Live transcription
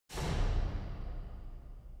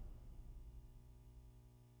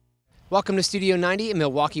Welcome to Studio 90 in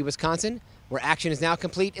Milwaukee, Wisconsin, where action is now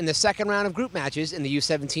complete in the second round of group matches in the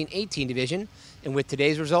U17-18 division. And with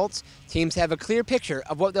today's results, teams have a clear picture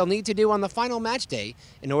of what they'll need to do on the final match day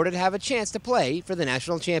in order to have a chance to play for the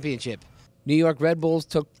national championship. New York Red Bulls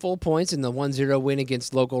took full points in the 1-0 win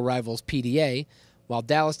against local rivals PDA, while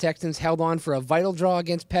Dallas Texans held on for a vital draw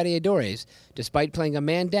against Pateadores, despite playing a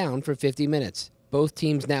man down for 50 minutes. Both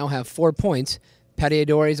teams now have 4 points.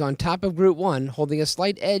 Pateadores on top of Group 1, holding a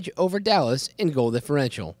slight edge over Dallas in goal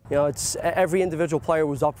differential. You know, it's every individual player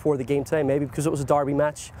was up for the game today, maybe because it was a derby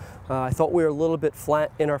match. I thought we were a little bit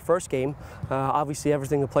flat in our first game. Obviously,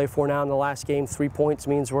 everything to play for now in the last game. 3 points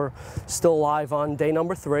means we're still alive on day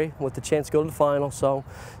number 3 with the chance to go to the final. So,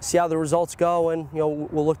 see how the results go, and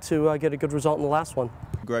we'll look to get a good result in the last one.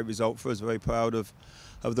 Great result for us. Very proud of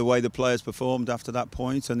the way the players performed after that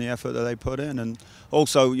point and the effort that they put in, and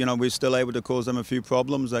also, we're still able to cause them a few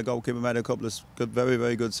problems. Their goalkeeper made a couple of very,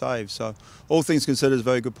 very good saves. So, all things considered, is a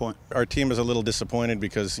very good point. Our team is a little disappointed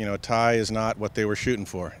because a tie is not what they were shooting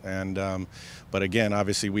for, and but again,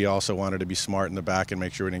 obviously, we also wanted to be smart in the back and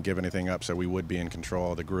make sure we didn't give anything up, so we would be in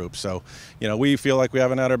control of the group. So, we feel like we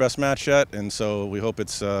haven't had our best match yet, and so we hope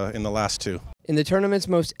it's in the last 2. In the tournament's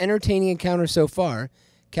most entertaining encounter so far,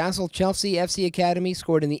 Castle Chelsea FC Academy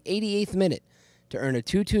scored in the 88th minute to earn a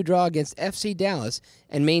 2-2 draw against FC Dallas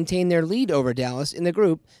and maintain their lead over Dallas in the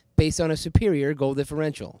group based on a superior goal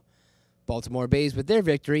differential. Baltimore Bays, with their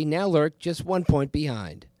victory, now lurk just 1 point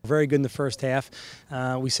behind. Very good in the first half.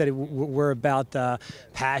 We said we're about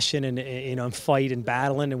passion and fight and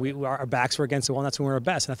battling, and our backs were against the wall, and that's when we were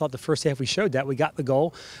best. And I thought the first half we showed that. We got the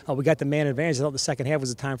goal. We got the man advantage. I thought the second half was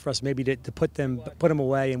the time for us maybe to put them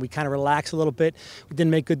away, and we kind of relaxed a little bit. We didn't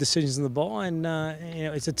make good decisions on the ball, and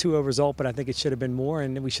it's a 2-0 result, but I think it should have been more,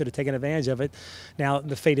 and we should have taken advantage of it. Now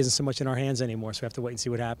the fate isn't so much in our hands anymore, so we have to wait and see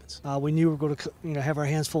what happens. We knew we were going to have our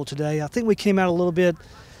hands full today. I think we came out a little bit,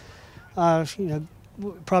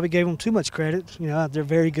 probably gave them too much credit. They're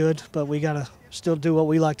very good, but we got to still do what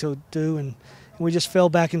we like to do, and we just fell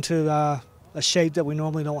back into a shape that we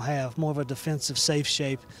normally don't have, more of a defensive, safe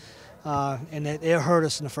shape, and it hurt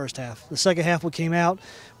us in the first half. The second half we came out,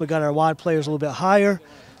 we got our wide players a little bit higher,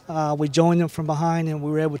 we joined them from behind, and we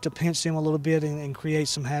were able to pinch them a little bit and create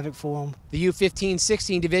some havoc for them. The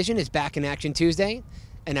U15-16 division is back in action Tuesday,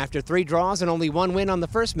 and after 3 draws and only 1 win on the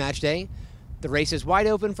first match day, the race is wide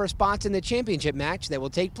open for spots in the championship match that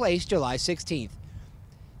will take place July 16th.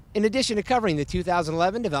 In addition to covering the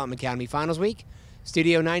 2011 Development Academy Finals Week,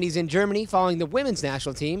 Studio 90 is in Germany following the women's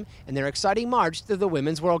national team and their exciting march to the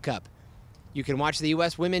Women's World Cup. You can watch the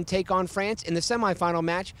U.S. women take on France in the semifinal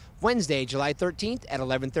match Wednesday, July 13th at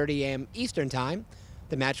 11:30 a.m. Eastern Time.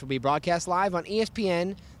 The match will be broadcast live on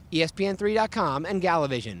ESPN, ESPN3.com, and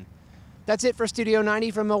Galavision. That's it for Studio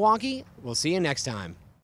 90 from Milwaukee. We'll see you next time.